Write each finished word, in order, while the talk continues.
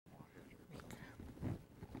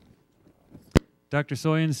Dr.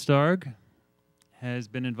 Stoyan Sarg has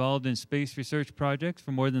been involved in space research projects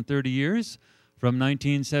for more than 30 years. From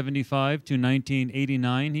 1975 to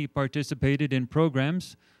 1989, he participated in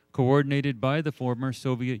programs coordinated by the former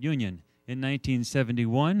Soviet Union. In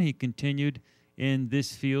 1971, he continued in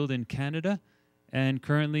this field in Canada, and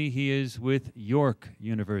currently he is with York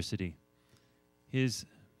University. His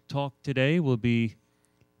talk today will be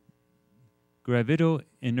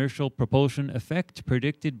Gravito-inertial Propulsion Effect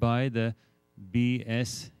predicted by the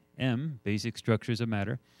BSM, Basic Structures of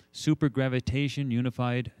Matter, Supergravitation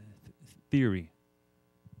Unified Theory.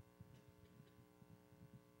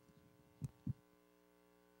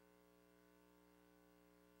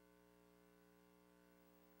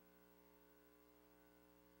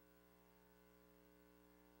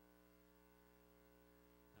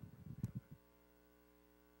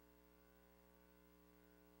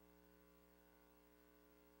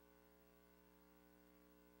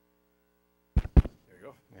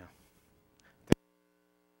 Yeah.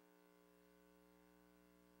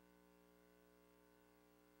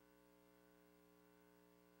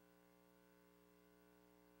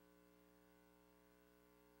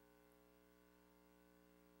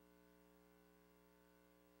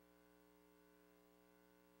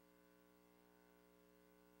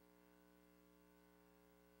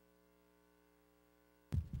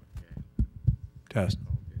 Test.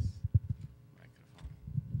 Microphone.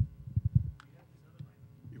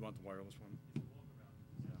 You want the wireless one?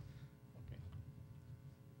 Okay.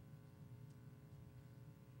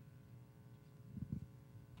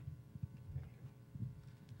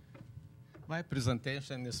 My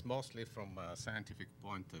presentation is mostly from a scientific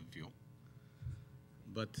point of view,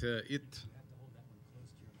 but it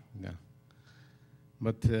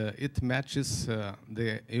matches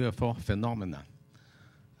the UFO phenomena.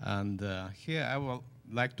 And here I would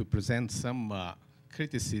like to present some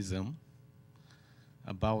criticism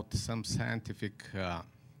about some scientific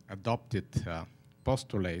adopted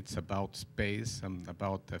postulates about space and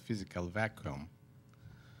about a physical vacuum.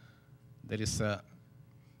 There is a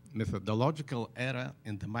methodological error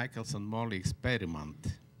in the Michelson-Morley experiment.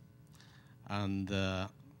 And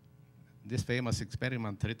this famous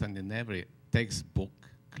experiment written in every textbook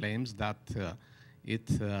claims that it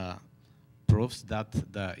proves that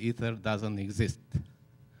the ether doesn't exist.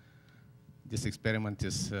 This experiment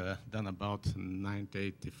is done about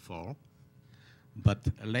 1984. But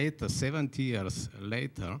later, 70 years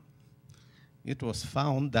later, it was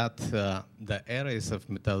found that the error is of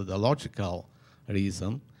methodological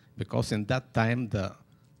reason, because in that time the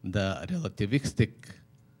relativistic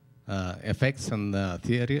effects and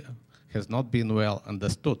theory has not been well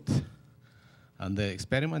understood. And the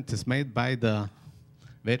experiment is made by the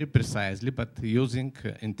very precisely, but using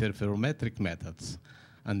interferometric methods.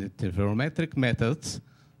 And interferometric methods,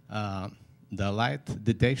 the light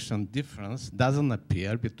detection difference doesn't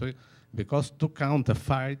appear because two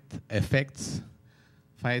counterfeit effects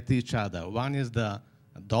fight each other. One is the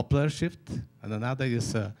Doppler shift, and another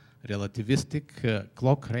is a relativistic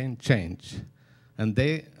clock range change. And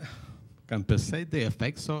they compensate the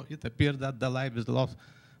effect, so it appears that the light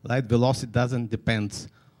velocity doesn't depend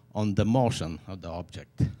on the motion of the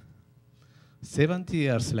object. 70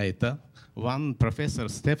 years later, one professor,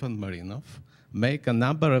 Stefan Marinov, made a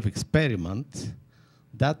number of experiments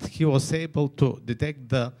that he was able to detect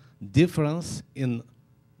the difference in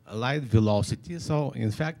light velocity. So,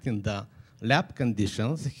 in fact, in the lab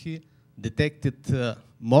conditions, he detected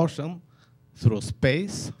motion through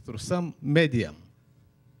space, through some medium.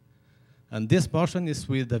 And this motion is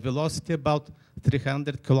with a velocity about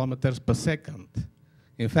 300 kilometers per second.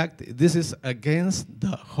 In fact, this is against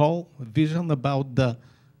the whole vision about the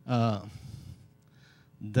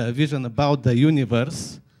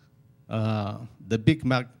universe, the Big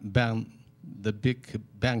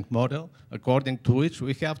Bang model, according to which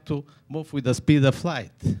we have to move with the speed of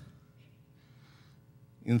light.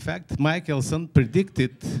 In fact, Michelson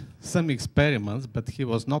predicted some experiments, but he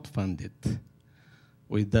was not funded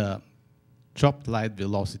with the chopped light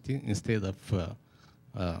velocity instead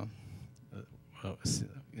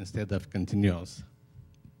of continuous.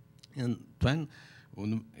 In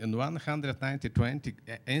 190-20,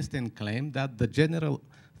 Einstein claimed that the general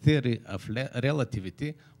theory of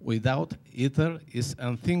relativity without ether is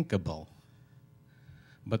unthinkable.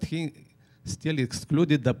 But he still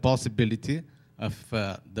excluded the possibility of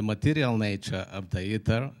the material nature of the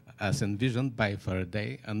ether as envisioned by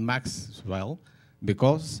Faraday and Maxwell,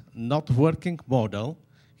 because not working model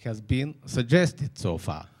has been suggested so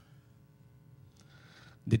far.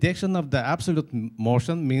 Detection of the absolute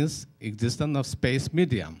motion means existence of space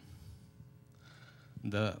medium.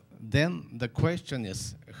 Then the question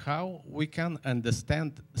is how we can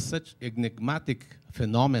understand such enigmatic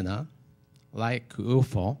phenomena like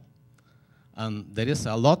UFO, and there is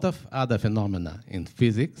a lot of other phenomena in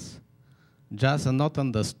physics, just are not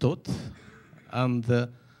understood, and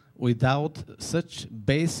without such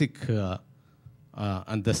basic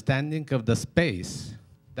understanding of the space,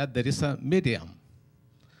 that there is a medium.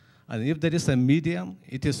 And if there is a medium,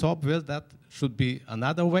 it is obvious that should be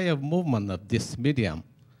another way of movement of this medium.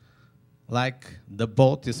 Like the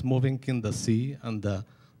boat is moving in the sea and the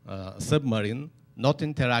submarine not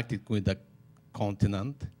interacting with the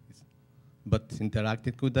continent, but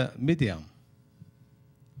interacting with the medium.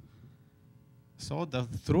 So the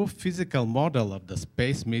true physical model of the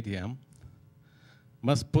space medium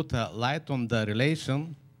must put a light on the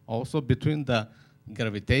relation also between the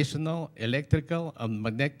gravitational, electrical, and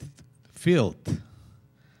magnetic field,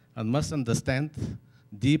 and must understand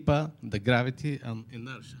deeper the gravity and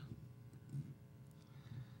inertia.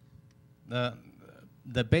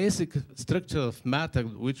 The basic structure of matter,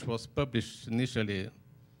 which was published initially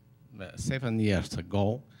 7 years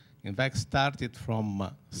ago, in fact started from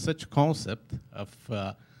such concept of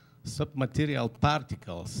submaterial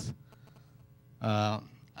particles.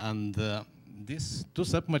 These two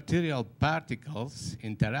submaterial particles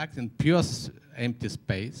interact in pure empty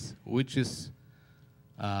space, which is,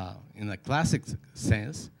 in a classic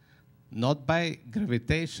sense, not by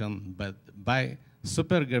gravitation, but by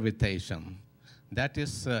supergravitation. That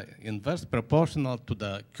is inverse proportional to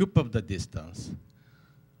the cube of the distance.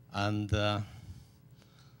 And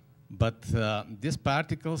these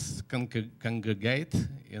particles congregate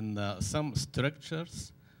in some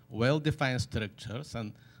structures, well-defined structures,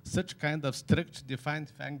 and such kind of structure define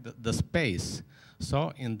the space.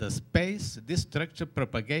 So in the space, this structure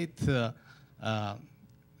propagates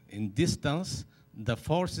in distance the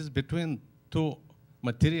forces between two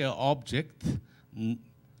material objects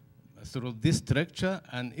through this structure,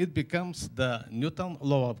 and it becomes the Newton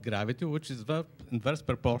law of gravity, which is inverse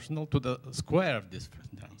proportional to the square of this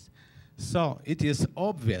distance. So it is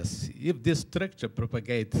obvious if this structure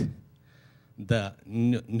propagates the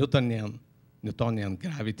Newtonian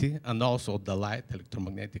gravity and also the light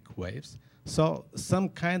electromagnetic waves, so some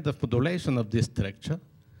kind of modulation of this structure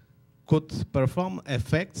could perform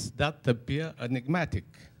effects that appear enigmatic.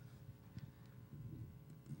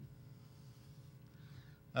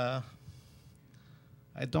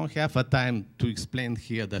 I don't have a time to explain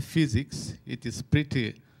here the physics. It is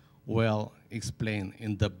pretty well explained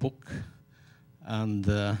in the book, and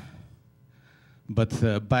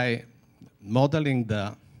but by modeling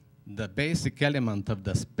the basic element of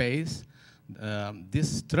the space,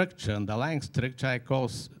 this structure, underlying structure, I call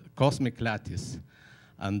cosmic lattice.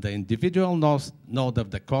 And the individual node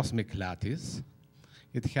of the cosmic lattice,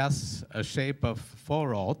 it has a shape of 4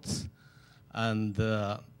 rods, and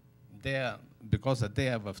because they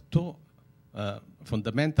have two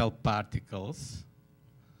fundamental particles,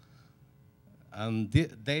 and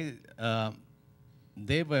they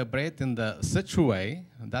vibrate in such a way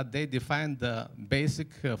that they define the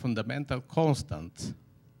basic fundamental constants.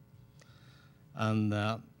 And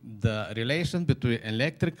the relation between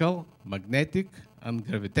electrical, magnetic, and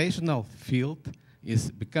gravitational field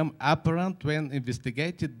is become apparent when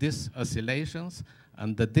investigated these oscillations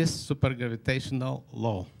under this supergravitational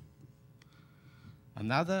law.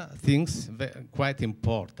 Another thing quite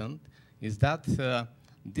important is that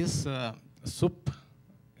these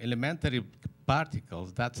sub-elementary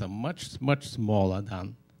particles that are much smaller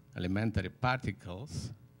than elementary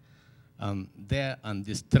particles, they're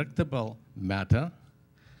indestructible matter.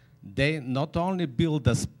 They not only build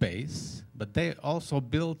the space, but they also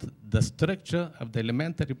build the structure of the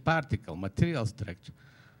elementary particle, material structure.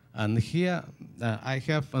 And here I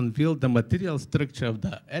have unveiled the material structure of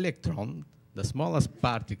the electron, the smallest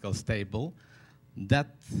particle stable,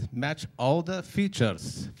 that match all the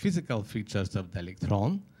features, physical features of the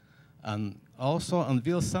electron, and also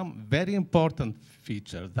unveil some very important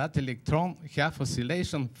features. That electron have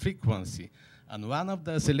oscillation frequency, and one of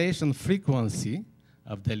the oscillation frequency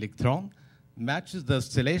of the electron matches the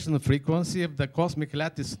oscillation frequency of the cosmic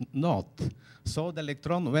lattice node. So the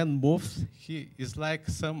electron, when moves, he is like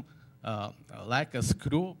like a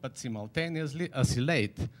screw, but simultaneously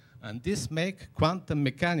oscillate. And this makes quantum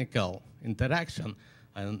mechanical interaction.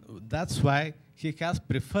 And that's why he has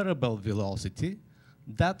preferable velocity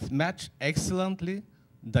that match excellently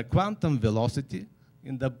the quantum velocity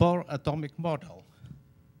in the Bohr atomic model.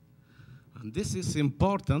 And this is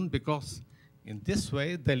important because in this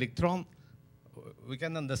way, the electron, we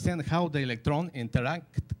can understand how the electron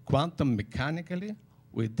interact quantum mechanically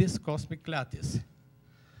with this cosmic lattice.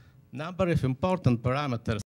 Number of important parameters